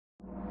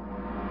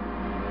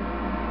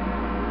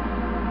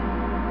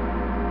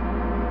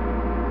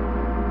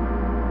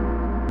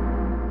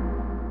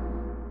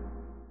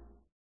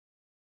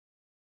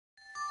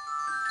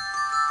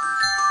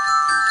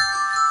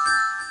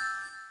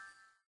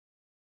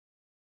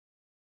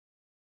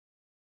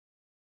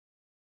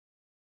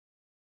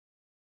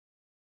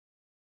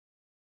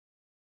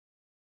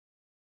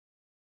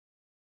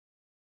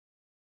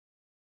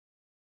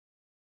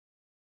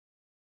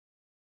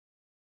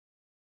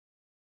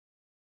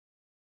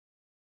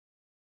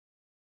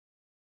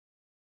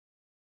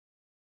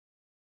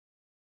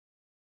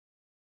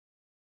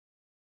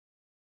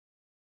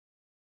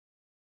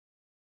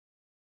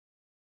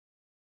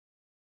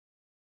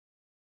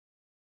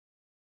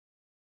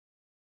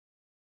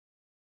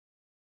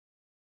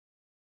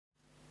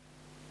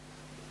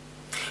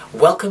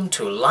Welcome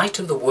to Light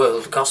of the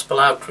World Gospel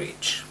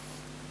Outreach.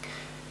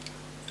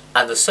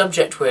 And the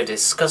subject we're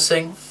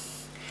discussing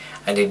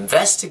and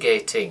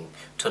investigating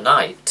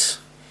tonight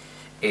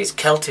is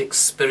Celtic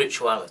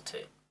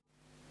spirituality.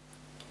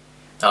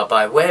 Now,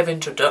 by way of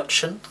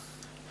introduction,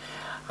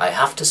 I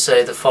have to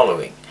say the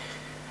following,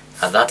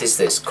 and that is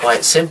this,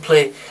 quite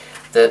simply,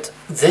 that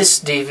this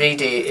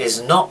DVD is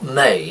not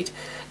made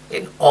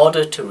in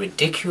order to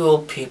ridicule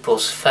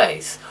people's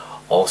faith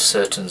or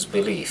certain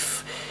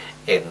belief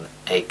in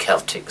a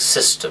Celtic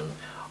system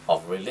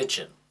of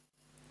religion.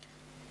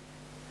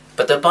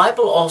 But the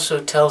Bible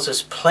also tells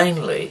us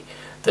plainly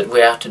that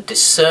we are to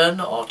discern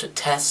or to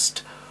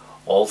test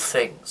all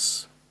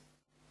things.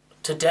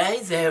 Today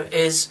there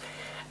is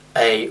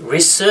a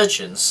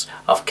resurgence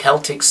of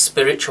Celtic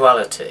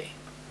spirituality.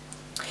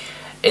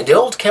 In the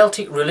old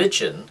Celtic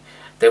religion,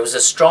 there was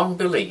a strong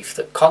belief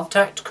that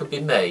contact could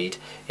be made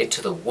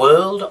into the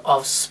world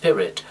of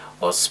spirit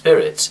or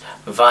spirits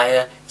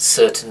via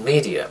certain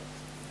media,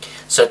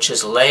 such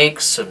as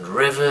lakes and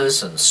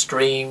rivers and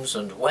streams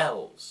and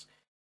wells.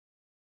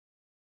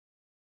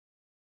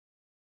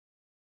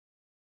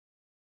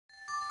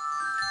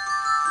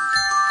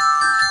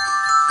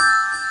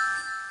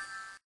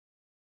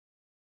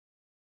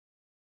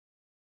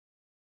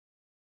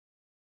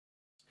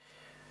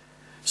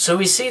 So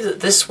we see that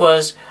this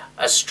was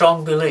a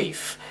strong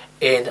belief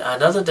in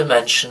another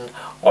dimension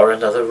or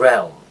another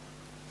realm.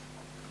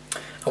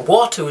 And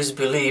water is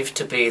believed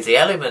to be the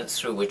element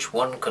through which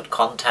one could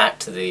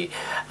contact the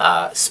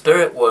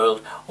spirit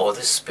world or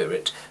the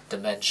spirit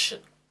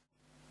dimension.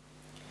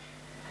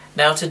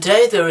 Now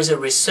today there is a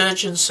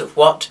resurgence of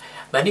what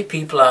many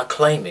people are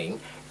claiming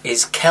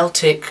is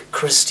Celtic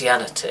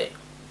Christianity.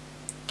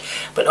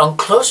 But on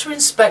closer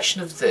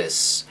inspection of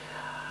this,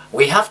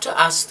 we have to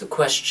ask the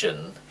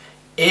question,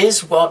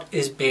 is what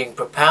is being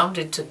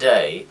propounded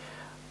today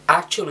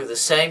actually the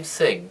same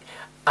thing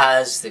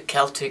as the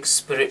Celtic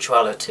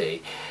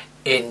spirituality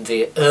in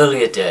the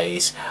earlier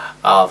days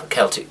of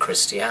Celtic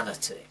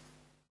Christianity?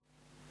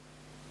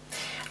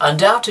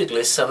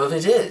 Undoubtedly some of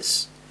it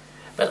is,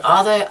 but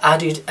are there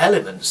added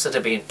elements that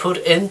are being put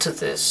into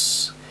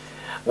this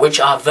which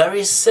are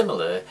very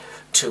similar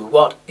to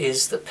what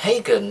is the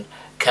pagan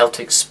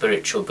Celtic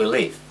spiritual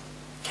belief?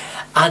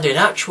 And in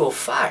actual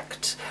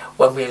fact,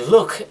 when we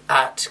look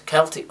at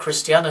Celtic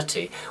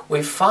Christianity,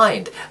 we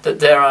find that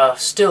there are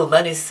still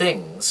many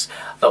things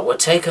that were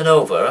taken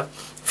over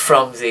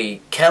from the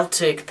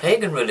Celtic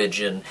pagan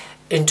religion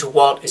into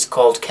what is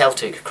called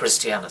Celtic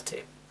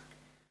Christianity.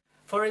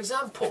 For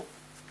example,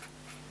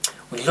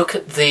 we look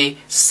at the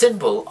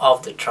symbol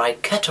of the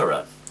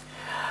Triketera.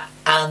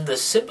 And the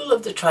symbol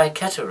of the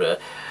Triketera,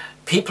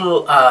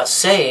 people are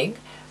saying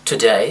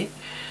today,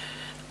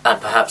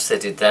 and perhaps they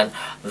did then,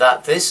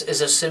 that this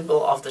is a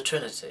symbol of the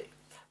Trinity.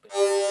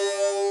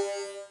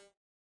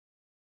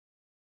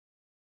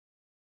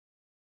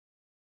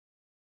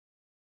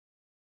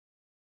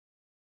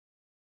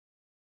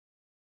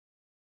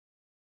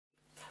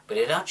 But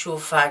in actual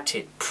fact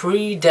it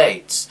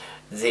predates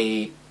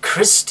the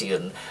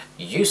Christian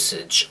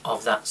usage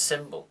of that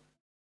symbol.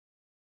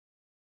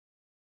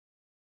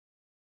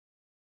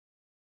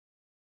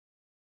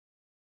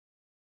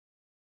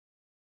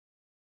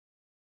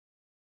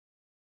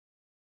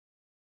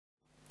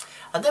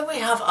 And then we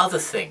have other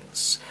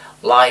things,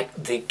 like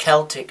the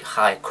Celtic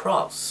High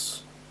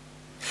Cross.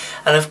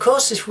 And of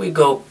course, if we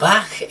go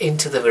back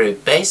into the very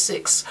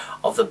basics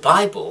of the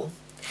Bible,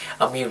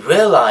 and we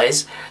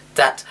realize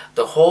that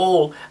the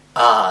whole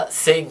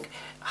thing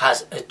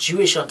has a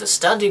Jewish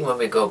understanding when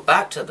we go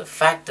back to the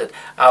fact that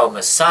our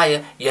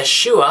Messiah,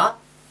 Yeshua,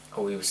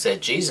 or we would say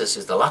Jesus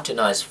is the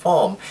Latinized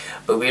form,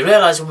 but we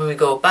realize when we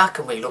go back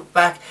and we look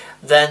back,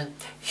 then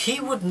he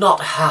would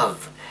not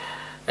have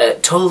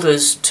told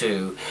us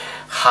to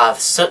have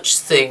such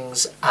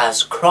things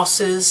as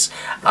crosses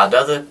and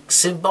other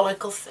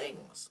symbolical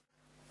things.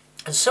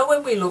 And so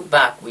when we look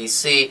back, we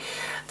see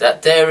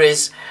that there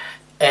is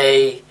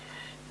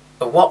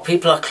what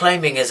people are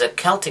claiming is a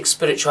Celtic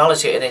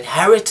spirituality, an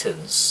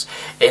inheritance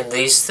in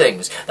these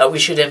things, that we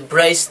should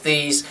embrace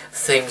these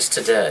things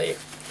today.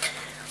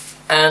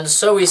 And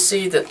so we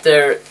see that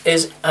there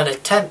is an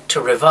attempt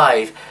to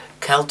revive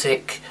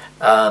Celtic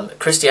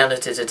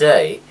Christianity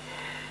today.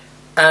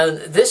 And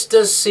this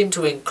does seem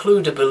to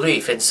include a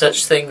belief in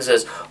such things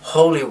as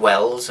holy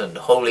wells and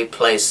holy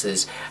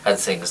places and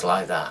things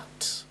like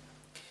that.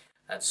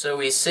 And so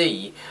we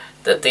see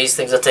that these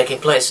things are taking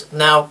place.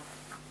 Now,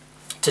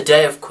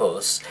 today, of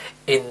course,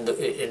 in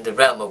the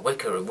realm of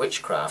Wicca and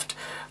witchcraft,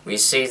 we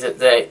see that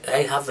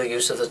they have the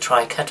use of the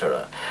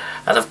Triketera.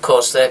 And of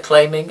course they're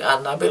claiming,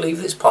 and I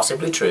believe it's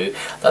possibly true,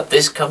 that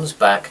this comes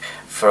back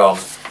from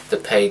the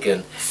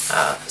pagan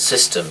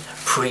system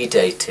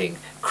predating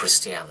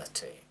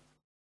Christianity.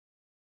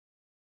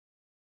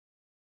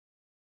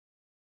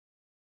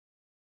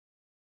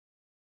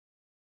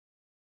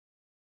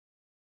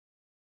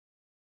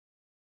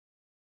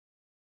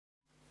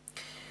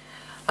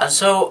 And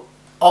so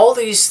all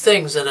these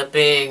things that are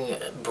being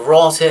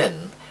brought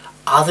in,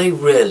 are they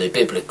really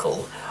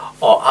biblical,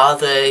 or are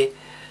they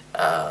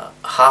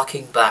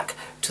harking back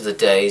to the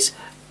days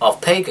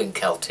of pagan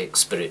Celtic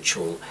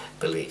spiritual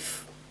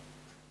belief.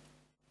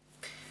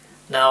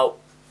 Now,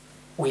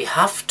 we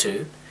have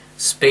to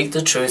speak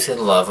the truth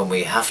in love, and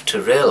we have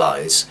to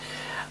realise,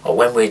 or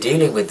when we're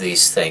dealing with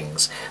these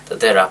things,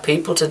 that there are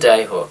people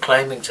today who are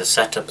claiming to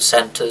set up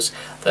centres.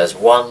 There's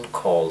one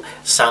called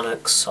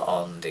Sannox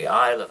on the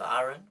Isle of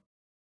Arran.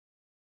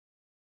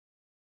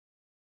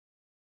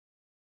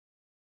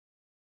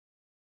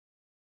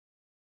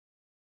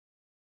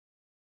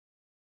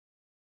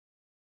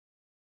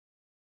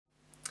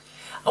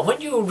 And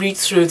when you read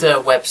through their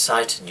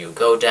website and you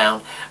go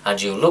down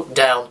and you look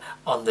down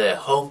on their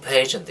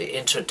homepage and the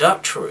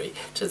introductory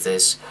to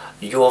this,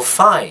 you'll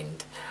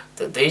find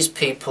that these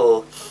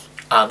people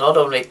are not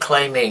only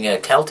claiming a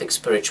Celtic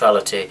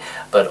spirituality,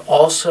 but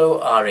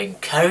also are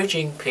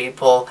encouraging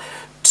people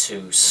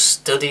to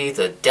study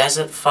the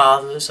Desert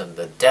Fathers and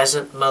the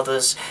Desert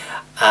Mothers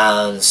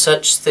and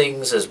such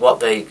things as what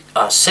they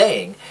are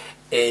saying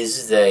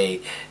is the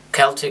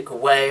Celtic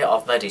way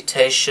of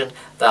meditation,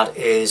 that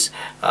is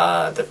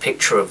the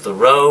picture of the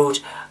road,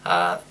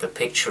 the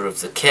picture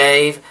of the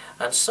cave,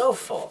 and so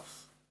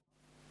forth.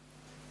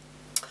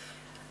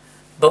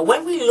 But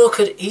when we look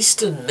at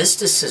Eastern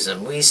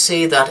mysticism, we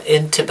see that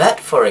in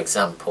Tibet, for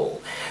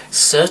example,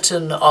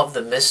 certain of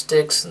the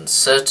mystics and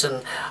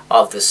certain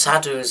of the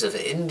sadhus of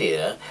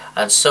India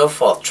and so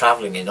forth,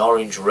 travelling in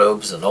orange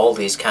robes and all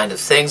these kind of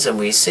things, and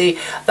we see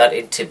that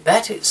in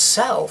Tibet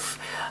itself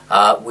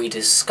we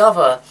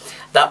discover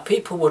that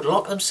people would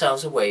lock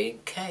themselves away in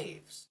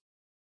caves.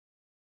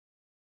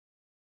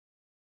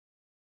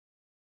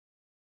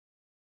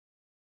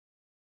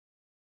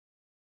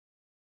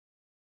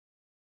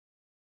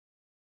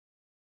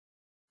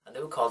 And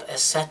they were called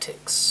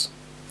ascetics.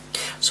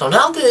 So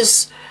now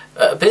there's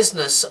a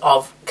business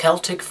of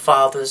Celtic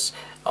fathers,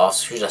 or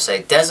should I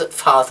say desert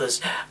fathers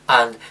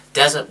and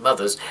desert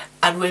mothers,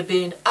 and we're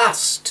being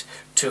asked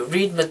to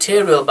read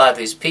material by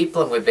these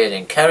people, and we're being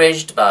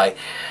encouraged by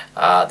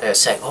they're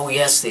saying, oh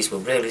yes, these were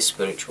really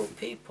spiritual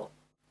people.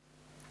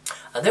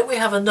 And then we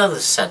have another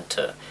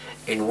centre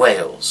in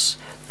Wales.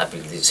 I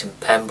believe it's in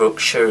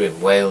Pembrokeshire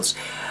in Wales,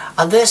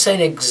 and they're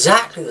saying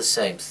exactly the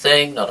same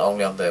thing, not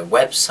only on their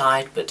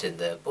website but in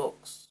their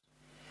books.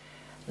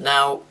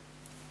 Now,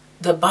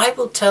 the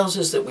Bible tells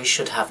us that we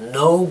should have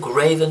no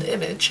graven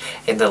image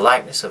in the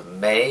likeness of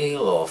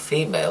male or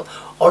female,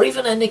 or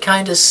even any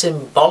kind of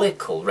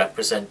symbolical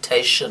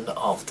representation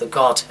of the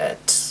Godhead.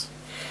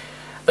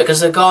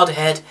 Because the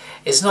Godhead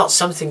is not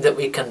something that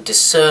we can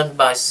discern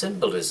by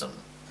symbolism.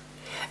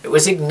 It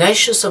was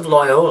Ignatius of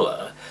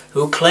Loyola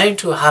who claimed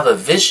to have a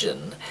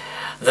vision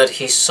that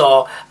he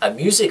saw a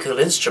musical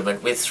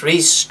instrument with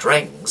 3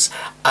 strings,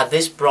 and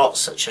this brought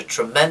such a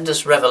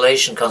tremendous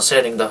revelation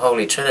concerning the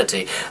Holy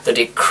Trinity that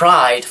he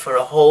cried for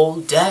a whole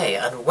day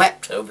and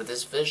wept over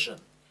this vision.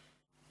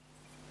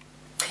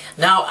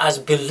 Now, as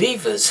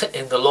believers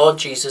in the Lord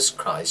Jesus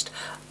Christ,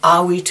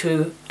 are we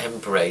to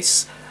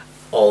embrace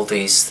all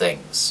these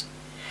things?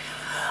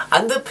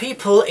 And the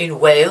people in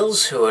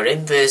Wales who are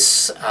in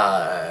this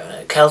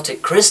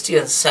Celtic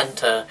Christian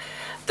centre,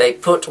 they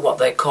put what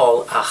they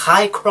call a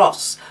high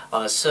cross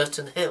on a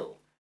certain hill.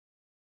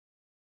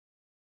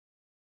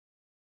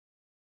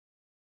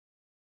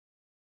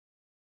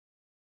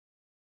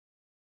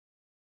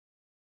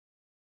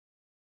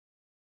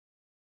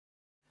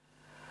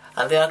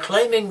 And they are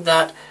claiming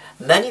that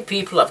many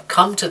people have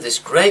come to this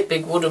great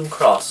big wooden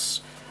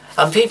cross,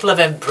 and people have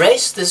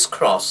embraced this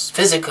cross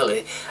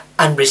physically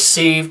and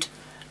received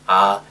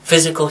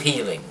physical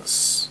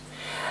healings.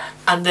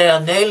 And they are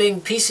nailing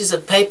pieces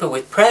of paper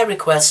with prayer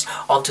requests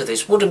onto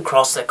this wooden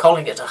cross. They're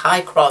calling it a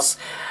high cross.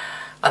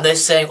 And they're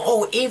saying,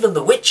 oh, even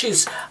the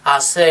witches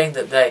are saying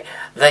that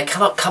they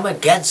cannot come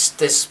against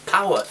this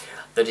power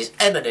that is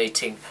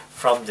emanating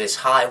from this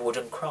high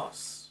wooden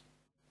cross.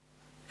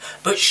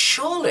 But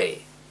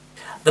surely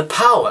the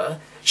power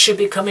should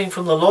be coming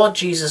from the Lord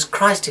Jesus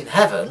Christ in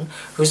heaven,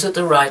 who's at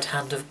the right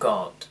hand of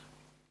God.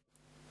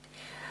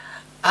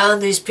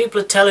 And these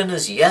people are telling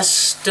us, yes,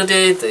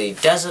 study the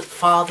Desert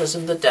Fathers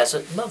and the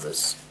Desert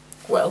Mothers.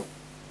 Well,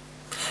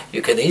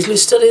 you can easily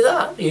study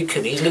that. You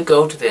can easily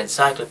go to the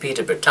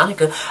Encyclopedia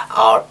Britannica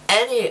or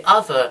any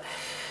other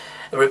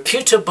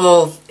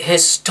reputable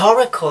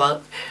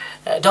historical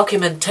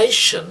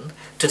documentation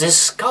to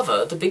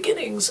discover the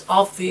beginnings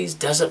of these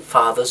Desert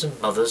Fathers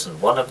and Mothers,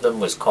 and one of them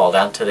was called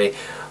Anthony,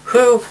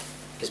 who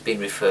is being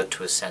referred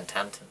to as Saint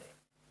Anthony.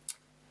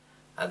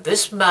 And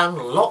this man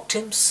locked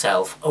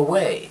himself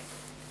away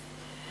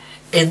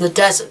in the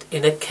desert,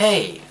 in a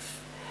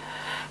cave,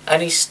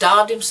 and he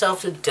starved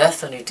himself to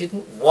death, and he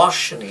didn't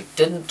wash and he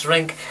didn't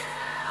drink,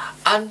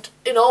 and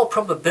in all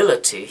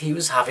probability he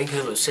was having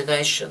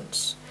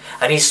hallucinations,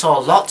 and he saw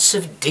lots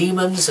of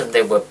demons and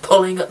they were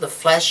pulling at the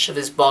flesh of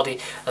his body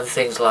and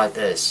things like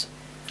this.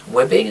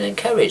 We're being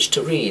encouraged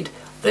to read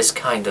this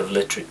kind of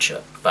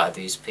literature by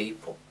these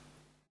people.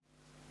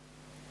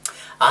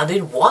 And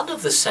in one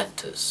of the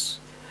centres,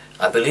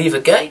 I believe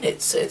again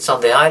it's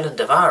on the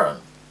island of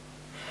Arran,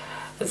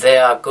 they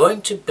are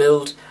going to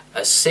build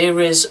a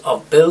series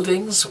of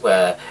buildings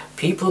where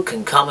people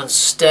can come and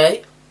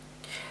stay,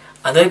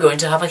 and they're going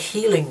to have a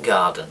healing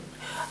garden.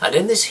 And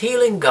in this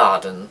healing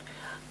garden,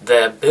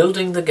 they're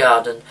building the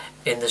garden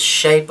in the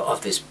shape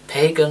of this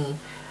pagan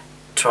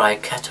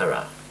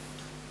triquetera.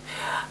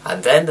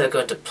 And then they're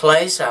going to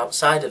place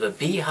outside of a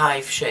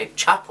beehive-shaped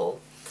chapel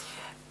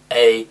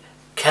a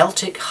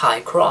Celtic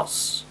high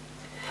cross.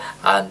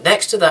 And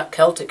next to that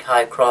Celtic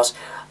high cross,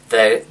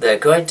 they're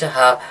going to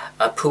have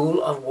a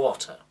pool of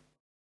water.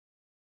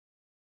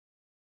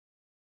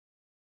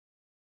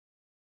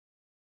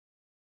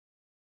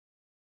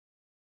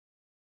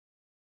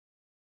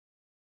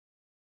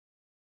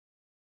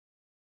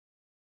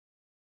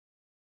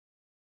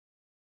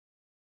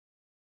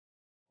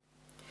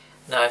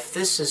 Now, if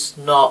this is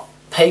not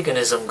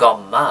paganism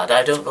gone mad,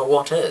 I don't know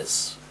what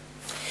is.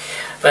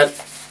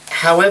 But,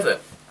 however,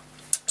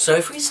 so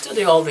if we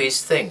study all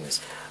these things,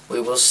 we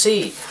will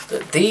see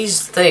that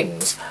these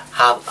things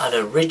have an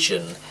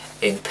origin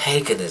in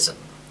paganism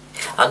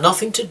and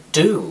nothing to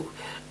do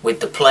with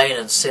the plain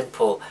and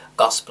simple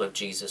gospel of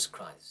Jesus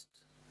Christ.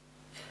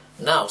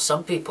 Now,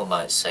 some people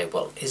might say,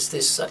 well, is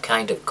this a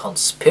kind of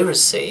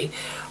conspiracy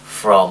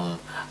from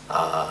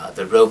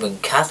the Roman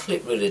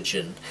Catholic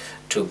religion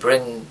to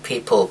bring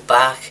people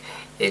back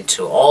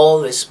into all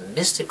this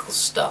mystical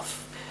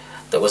stuff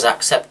that was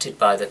accepted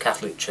by the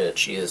Catholic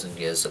Church years and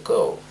years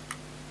ago?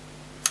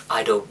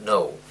 I don't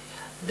know.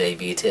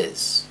 Maybe it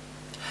is.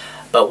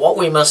 But what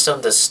we must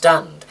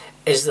understand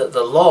is that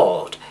the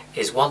Lord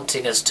is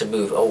wanting us to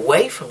move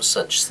away from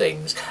such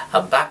things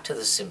and back to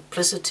the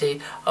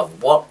simplicity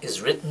of what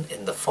is written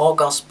in the four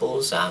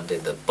Gospels and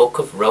in the book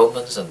of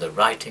Romans and the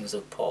writings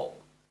of Paul.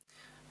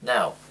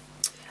 Now,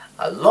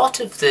 a lot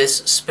of this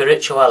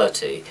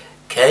spirituality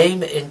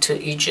came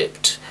into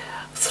Egypt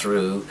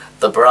through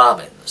the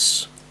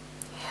Brahmins.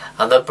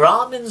 And the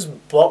Brahmins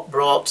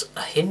brought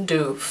a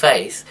Hindu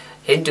faith,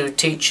 Hindu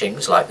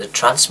teachings like the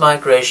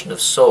transmigration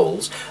of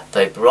souls.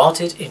 They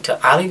brought it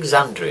into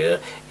Alexandria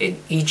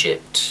in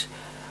Egypt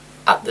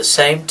at the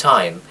same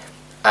time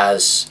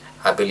as,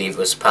 I believe,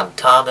 was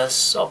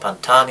Pantanius,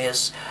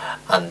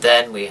 and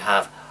then we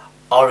have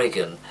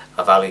Origen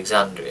of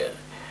Alexandria.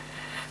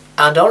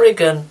 And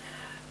Origen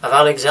of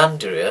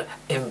Alexandria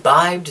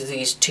imbibed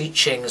these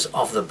teachings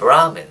of the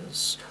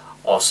Brahmins,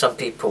 or some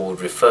people would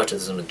refer to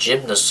them as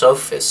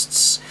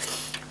gymnosophists,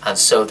 and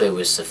so they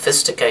were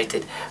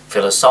sophisticated,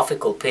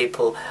 philosophical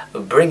people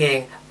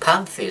bringing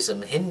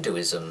pantheism,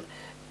 Hinduism,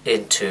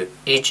 into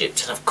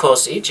Egypt. And of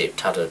course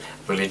Egypt had a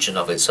religion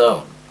of its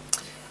own.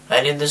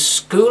 And in the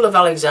school of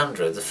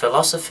Alexandria, the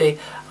philosophy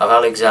of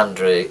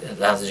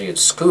Alexandrian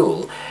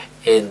school,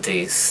 in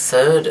the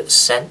 3rd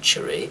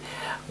century,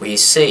 we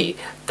see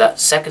that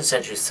 2nd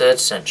century, 3rd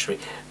century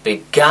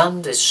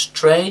began this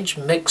strange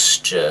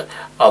mixture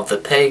of the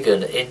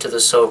pagan into the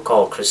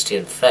so-called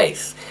Christian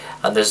faith,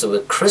 and there's the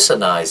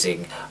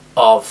Christianizing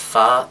of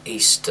Far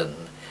Eastern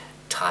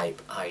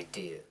type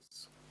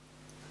ideas.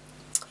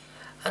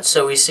 And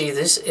so we see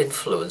this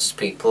influenced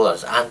people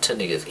as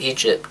Antony of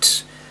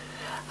Egypt,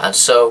 and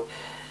so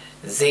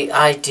the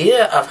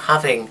idea of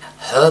having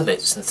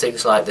hermits and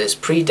things like this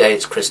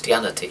predates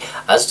Christianity,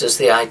 as does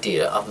the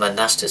idea of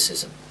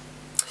monasticism.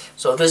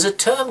 So there's a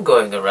term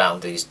going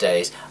around these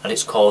days, and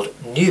it's called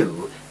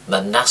New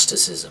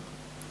Monasticism.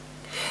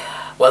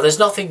 Well, there's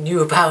nothing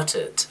new about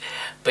it,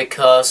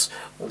 because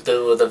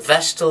there were the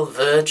Vestal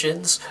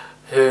virgins,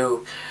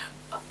 who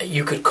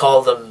you could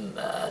call them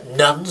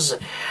nuns,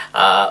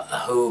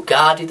 who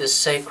guarded the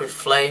sacred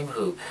flame,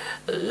 who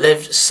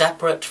lived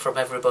separate from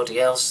everybody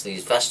else,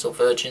 these Vestal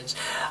virgins.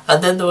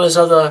 And then there was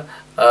other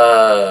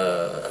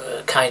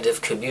kind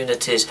of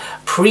communities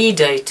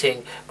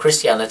predating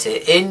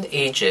Christianity in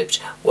Egypt,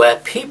 where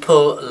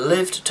people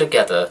lived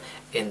together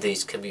in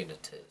these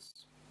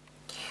communities.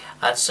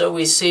 And so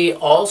we see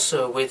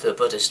also with the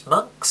Buddhist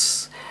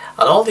monks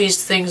and all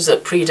these things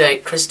that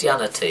predate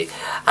Christianity.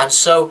 And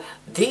so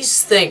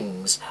these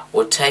things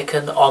were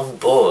taken on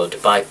board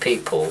by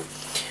people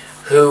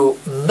who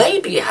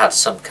maybe had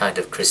some kind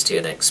of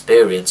Christian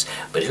experience,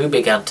 but who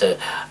began to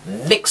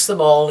mix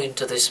them all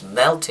into this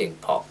melting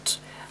pot.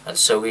 And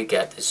so we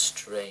get this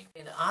strange.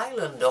 In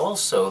Ireland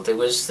also there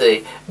was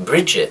the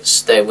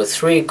Bridgets. There were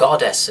 3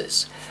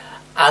 goddesses.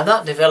 And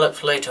that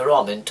developed later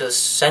on into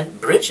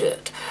St.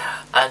 Bridget.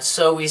 And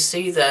so we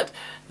see that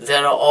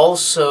there are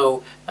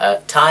also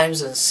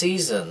times and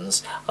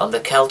seasons on the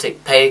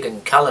Celtic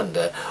pagan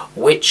calendar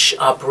which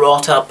are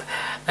brought up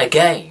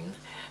again,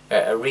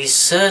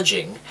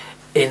 resurging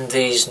in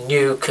these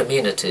new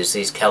communities,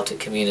 these Celtic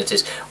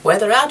communities, where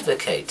they're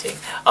advocating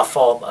a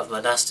form of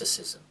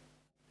monasticism.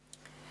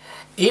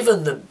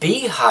 Even the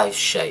beehive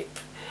shape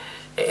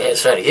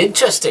is very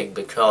interesting,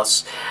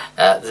 because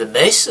the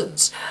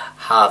Masons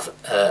have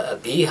a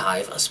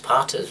beehive as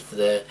part of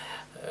their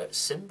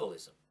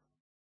symbolism.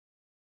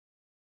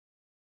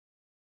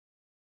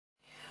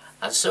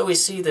 And so we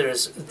see there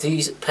is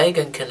these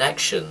pagan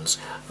connections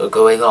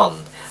going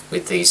on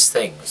with these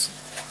things.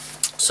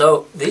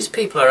 So these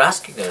people are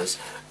asking us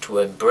to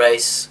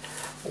embrace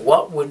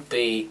what would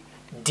be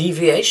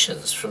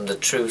deviations from the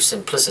true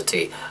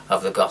simplicity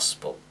of the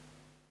gospel.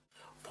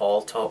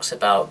 Paul talks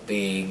about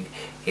he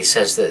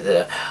says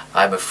that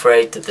I'm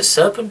afraid that the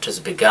serpent has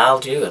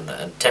beguiled you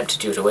and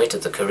tempted you away to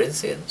the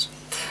Corinthians.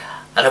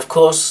 And of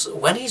course,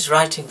 when he's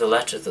writing the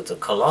letter to the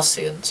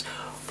Colossians,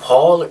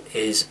 Paul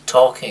is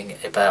talking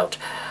about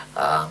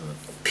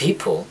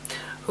people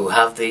who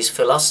have these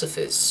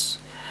philosophies,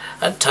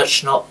 and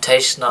touch not,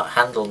 taste not,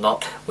 handle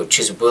not, which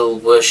is will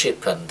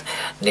worship and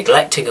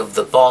neglecting of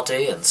the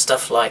body and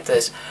stuff like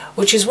this,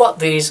 which is what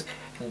these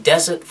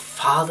desert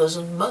fathers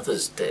and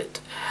mothers did.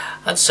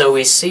 And so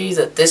we see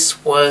that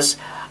this was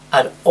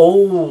an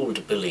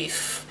old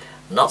belief,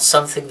 not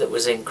something that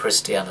was in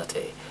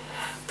Christianity.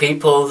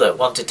 People that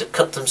wanted to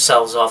cut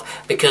themselves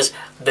off because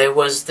there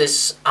was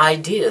this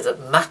idea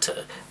that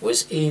matter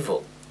was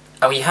evil,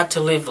 and you had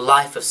to live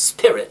life of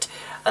spirit.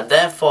 And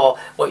therefore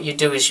what you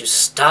do is you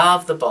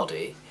starve the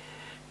body,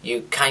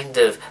 you kind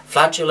of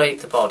flagellate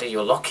the body,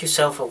 you lock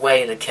yourself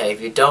away in a cave,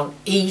 you don't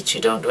eat,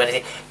 you don't do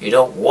anything, you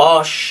don't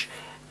wash,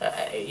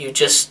 you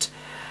just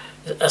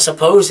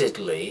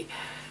supposedly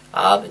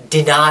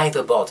deny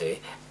the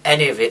body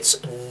any of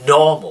its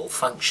normal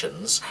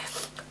functions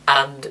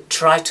and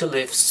try to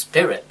live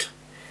spirit.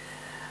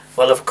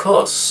 Well, of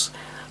course,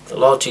 the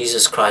Lord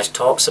Jesus Christ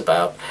talks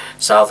about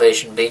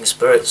salvation being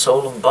spirit,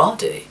 soul and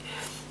body.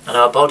 And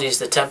our body is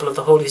the temple of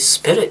the Holy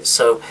Spirit,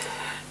 so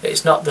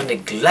it's not the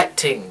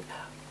neglecting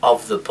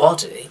of the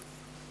body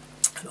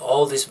and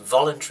all this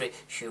voluntary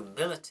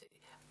humility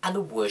and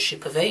the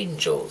worship of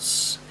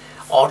angels,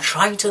 or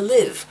trying to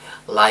live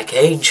like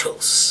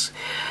angels.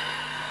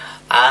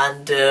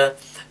 And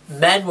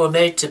men were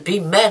made to be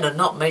men and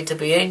not made to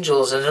be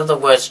angels. In other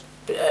words,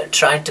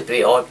 trying to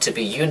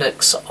be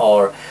eunuchs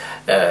or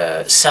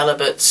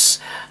celibates,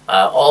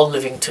 all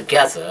living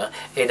together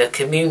in a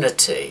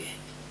community.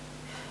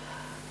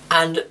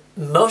 And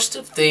most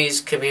of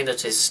these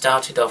communities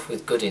started off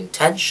with good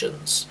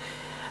intentions,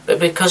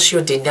 but because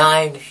you're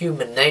denying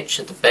human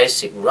nature the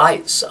basic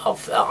rights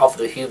of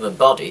the human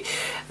body,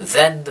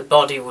 then the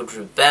body would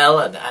rebel,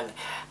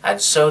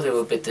 and so there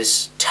would be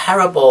this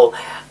terrible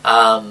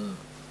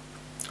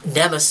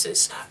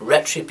nemesis,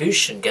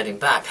 retribution getting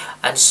back,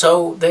 and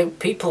so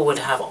people would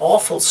have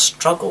awful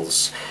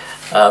struggles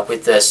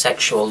with their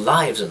sexual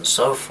lives and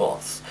so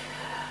forth,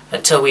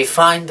 until we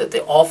find that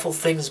the awful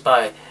things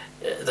by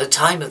the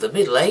time of the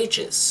Middle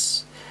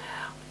Ages,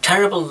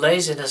 terrible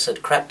laziness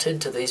had crept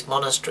into these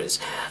monasteries.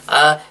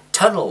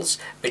 Tunnels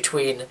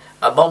between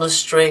a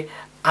monastery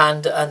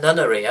and a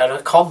nunnery or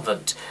a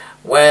convent,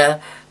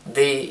 where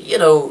the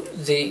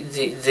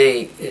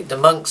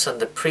monks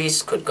and the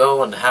priests could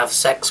go and have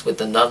sex with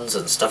the nuns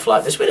and stuff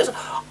like this.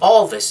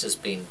 All this has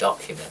been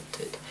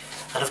documented,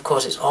 and of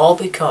course it's all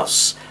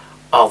because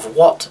of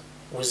what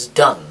was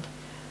done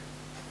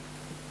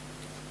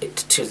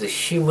to the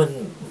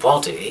human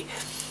body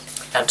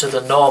and to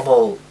the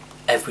normal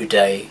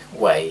everyday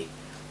way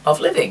of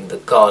living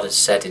that God has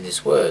said in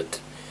His Word.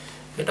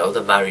 You know,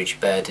 the marriage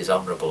bed is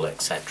honourable,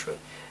 etc.,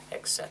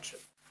 etc.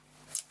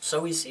 So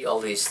we see all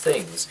these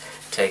things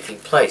taking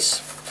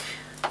place.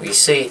 We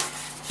see,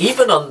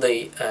 even on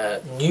the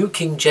New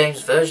King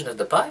James Version of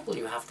the Bible,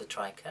 you have the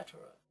triquetra.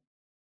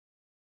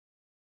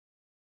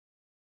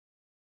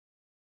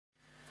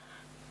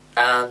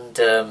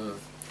 And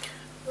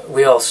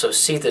we also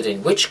see that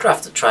in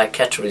witchcraft the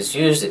triquetra is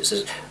used. It's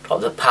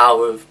the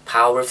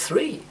power of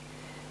three.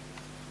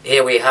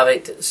 Here we have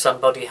it,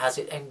 somebody has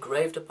it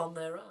engraved upon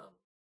their arm.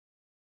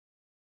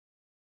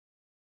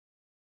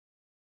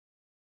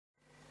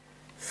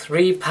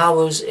 3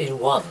 powers in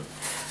one,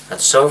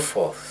 and so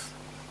forth.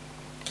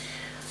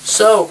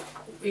 So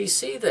we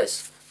see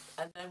this,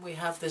 and then we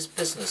have this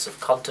business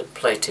of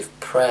contemplative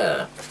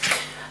prayer.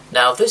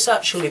 Now this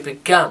actually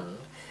began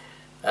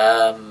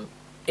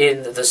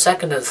in the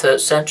 2nd and 3rd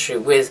century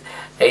with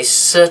a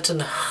certain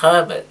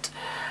hermit,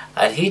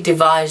 and he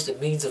devised a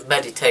means of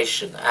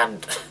meditation.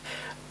 And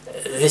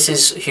this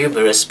is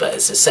humorous, but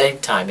at the same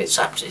time it's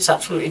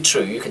absolutely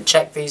true. You can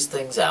check these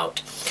things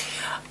out.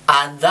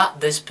 And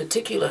that this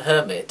particular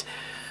hermit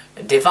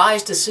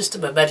devised a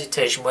system of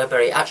meditation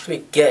whereby he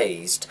actually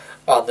gazed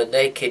on the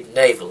naked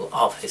navel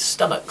of his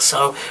stomach.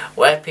 So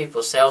where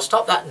people say, oh,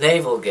 stop that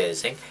navel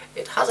gazing,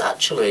 it has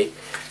actually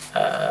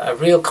a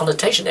real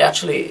connotation. It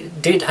actually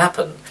did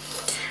happen.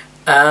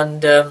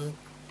 And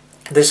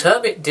this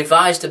hermit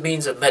devised a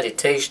means of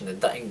meditation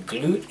that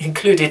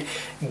included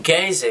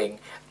gazing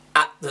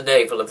at the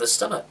navel of the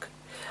stomach.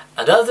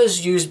 And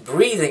others used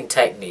breathing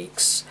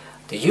techniques,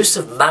 the use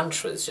of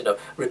mantras, you know,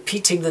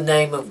 repeating the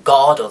name of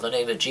God or the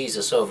name of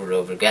Jesus over and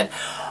over again,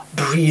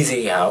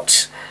 breathing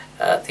out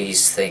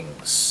these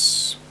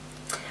things.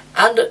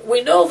 And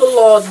we know the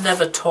Lord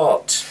never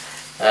taught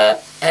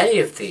any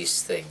of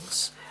these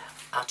things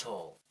at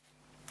all.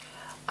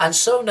 And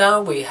so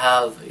now we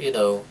have, you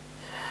know,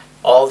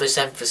 all this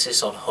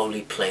emphasis on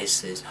holy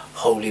places,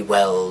 holy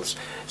wells,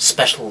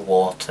 special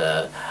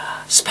water,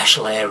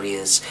 special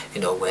areas, you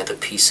know, where the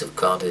peace of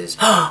God is,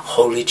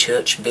 holy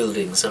church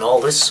buildings and all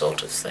this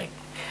sort of thing.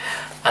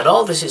 And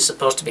all this is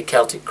supposed to be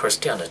Celtic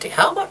Christianity.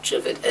 How much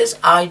of it is,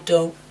 I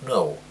don't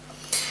know.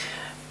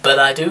 But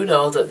I do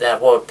know that there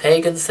were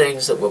pagan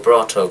things that were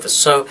brought over.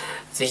 So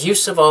the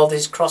use of all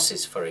these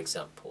crosses, for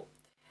example.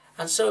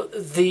 And so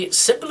the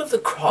symbol of the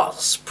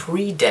cross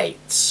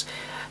predates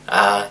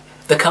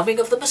the coming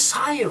of the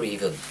Messiah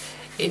even.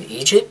 In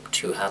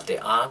Egypt, you had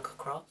the Ankh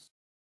cross.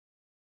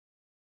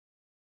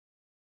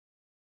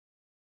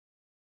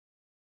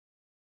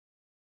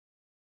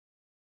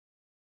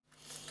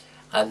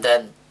 And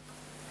then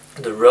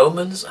the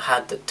Romans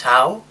had the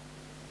Tau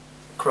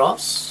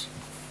cross,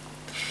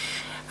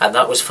 and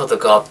that was for the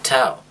god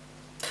Tau.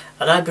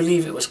 And I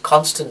believe it was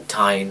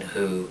Constantine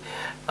who,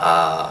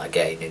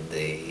 again in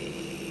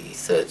the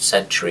 3rd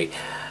century,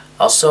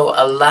 also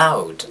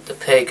allowed the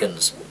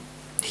pagans.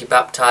 He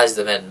baptized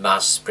them en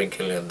masse,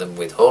 sprinkling them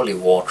with holy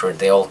water, and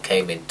they all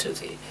came into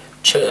the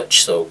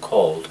church,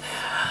 so-called,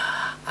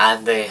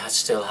 and they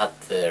still had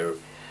their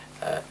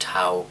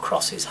Tau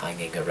crosses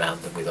hanging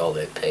around them with all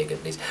their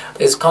paganism.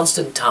 There's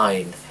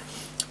Constantine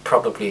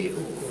probably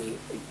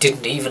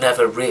didn't even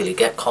ever really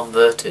get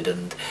converted,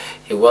 and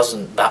he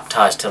wasn't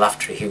baptized till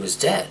after he was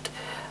dead,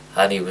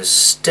 and he was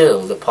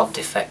still the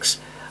Pontifex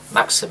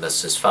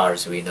Maximus as far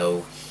as we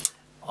know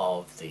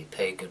of the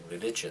pagan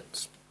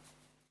religions.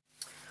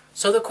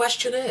 So the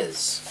question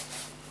is,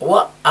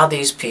 what are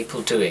these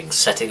people doing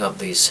setting up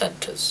these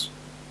centres?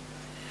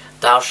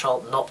 Thou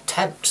shalt not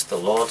tempt the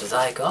Lord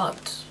thy God.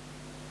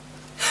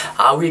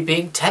 Are we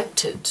being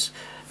tempted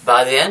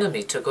by the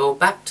enemy to go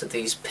back to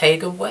these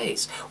pagan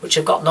ways, which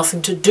have got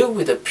nothing to do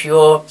with the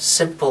pure,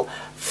 simple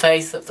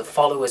faith of the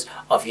followers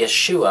of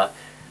Yeshua,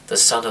 the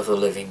Son of the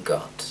living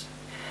God?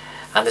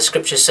 And the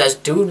scripture says,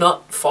 do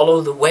not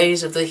follow the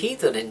ways of the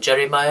heathen in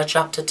Jeremiah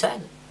chapter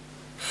 10.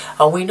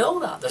 And we know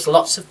that. There's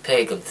lots of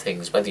pagan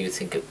things, whether you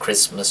think of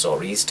Christmas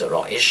or Easter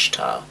or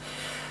Ishtar.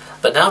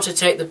 But now to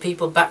take the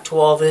people back to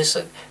all this,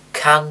 and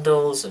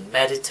candles and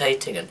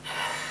meditating and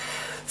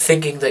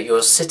thinking that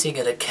you're sitting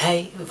in a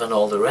cave and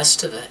all the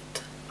rest of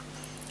it.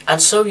 And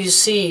so you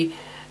see,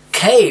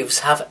 caves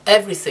have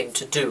everything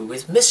to do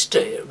with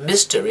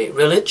mystery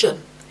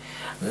religion.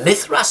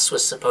 Mithras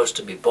was supposed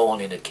to be born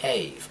in a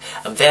cave,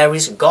 and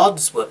various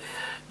gods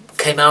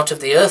came out of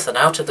the earth and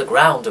out of the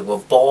ground and were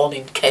born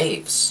in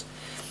caves.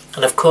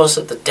 And of course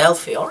at the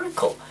Delphi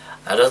Oracle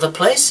and other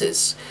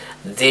places,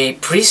 the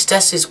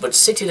priestesses would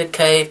sit in a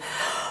cave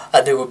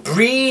and they were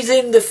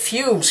breathing the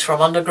fumes from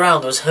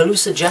underground, those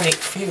hallucinogenic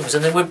fumes,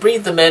 and they would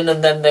breathe them in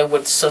and then they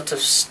would sort of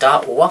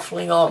start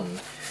waffling on.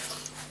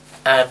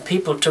 And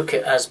people took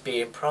it as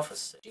being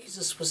prophecy.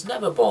 Jesus was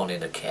never born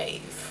in a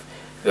cave.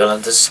 You'll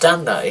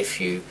understand that if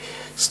you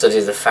study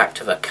the fact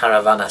of a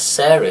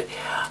caravanserai,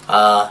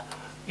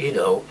 you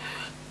know,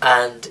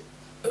 and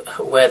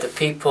where the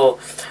people,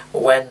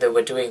 when they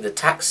were doing the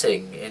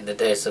taxing in the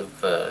days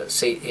of, the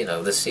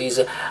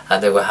Caesar,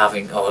 and they were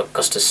having, or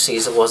Augustus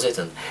Caesar was it,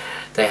 and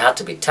they had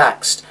to be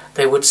taxed,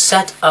 they would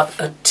set up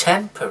a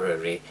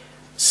temporary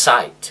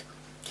site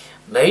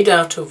made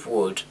out of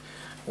wood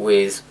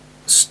with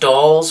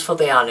stalls for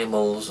the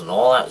animals and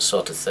all that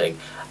sort of thing,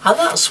 and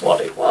that's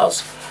what it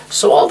was.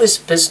 So all this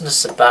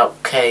business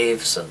about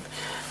caves and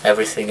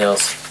everything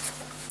else,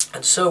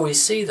 and so we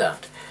see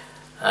that.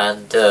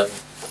 And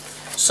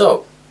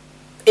so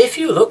if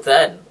you look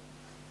then,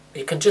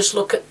 you can just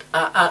look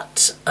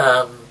at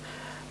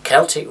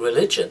Celtic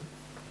religion,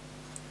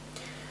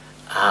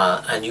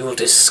 and you will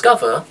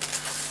discover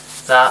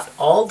that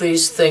all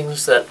these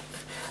things that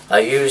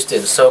are used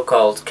in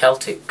so-called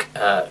Celtic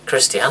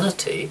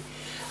Christianity,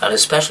 and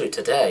especially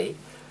today,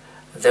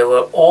 they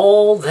were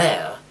all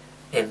there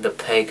in the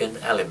pagan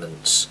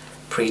elements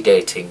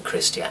predating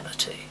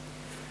Christianity.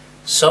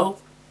 So,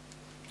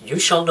 you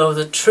shall know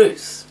the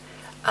truth,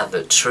 and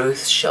the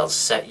truth shall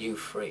set you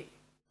free.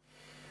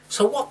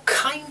 So what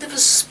kind of a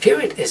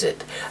spirit is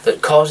it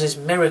that causes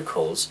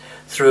miracles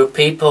through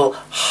people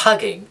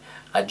hugging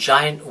a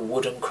giant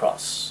wooden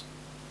cross?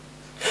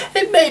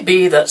 It may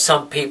be that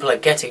some people are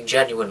getting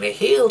genuinely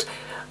healed,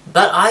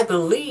 but I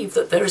believe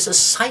that there is a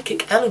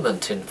psychic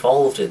element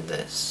involved in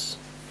this.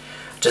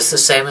 Just the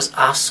same as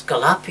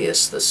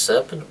Asclepius, the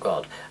serpent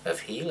god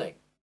of healing.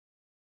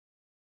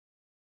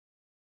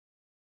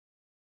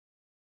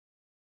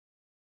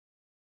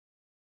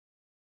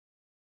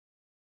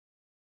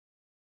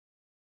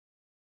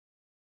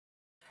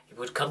 He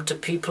would come to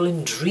people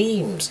in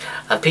dreams,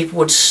 and people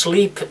would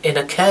sleep in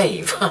a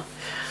cave.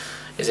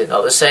 Is it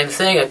not the same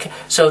thing?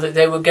 So that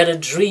they would get a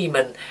dream,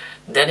 and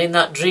then in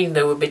that dream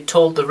they would be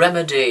told the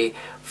remedy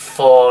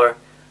for,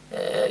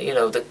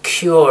 the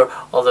cure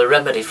or the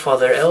remedy for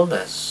their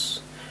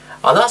illness.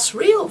 And that's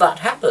real, that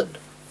happened.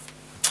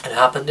 It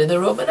happened in the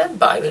Roman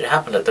Empire. It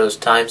happened at those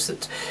times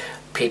that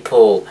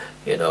people,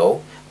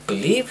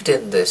 believed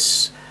in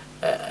this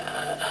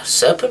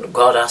serpent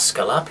god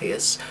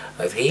Asclepius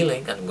of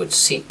healing, and would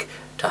seek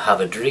to have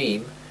a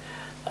dream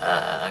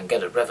and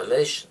get a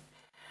revelation.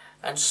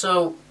 And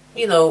so,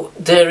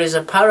 there is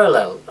a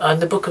parallel. In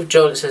the book of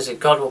Joel it says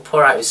that God will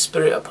pour out his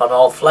spirit upon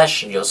all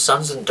flesh, and your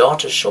sons and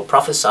daughters shall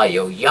prophesy,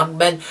 your young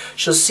men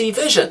shall see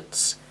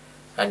visions.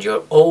 and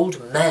your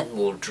old men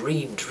will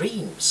dream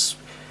dreams.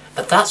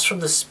 But that's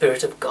from the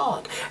Spirit of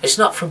God. It's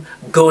not from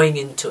going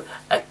into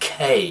a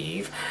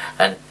cave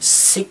and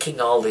seeking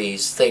all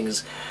these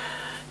things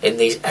in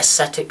these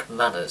ascetic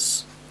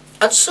manners.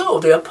 And so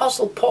the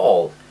Apostle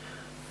Paul,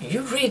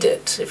 you read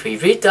it. If we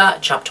read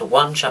that, chapter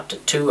 1, chapter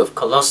 2 of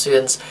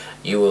Colossians,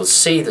 you will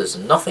see there's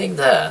nothing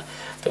there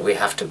that we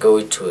have to go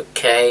into a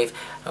cave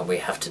and we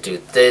have to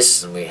do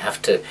this and we have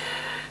to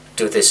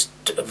do this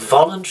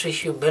voluntary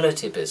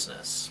humility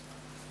business.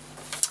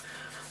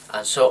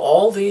 And so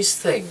all these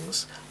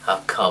things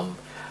have come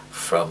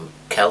from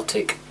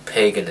Celtic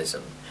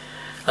paganism.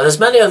 And there's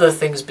many other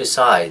things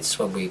besides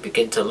when we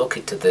begin to look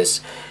into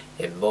this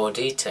in more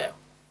detail.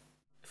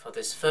 For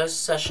this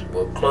first session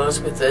we'll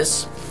close with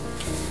this.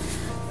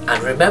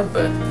 And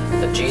remember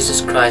that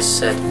Jesus Christ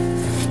said,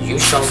 "You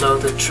shall know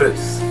the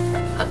truth,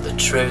 and the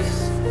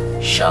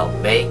truth shall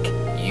make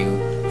you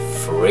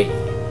free."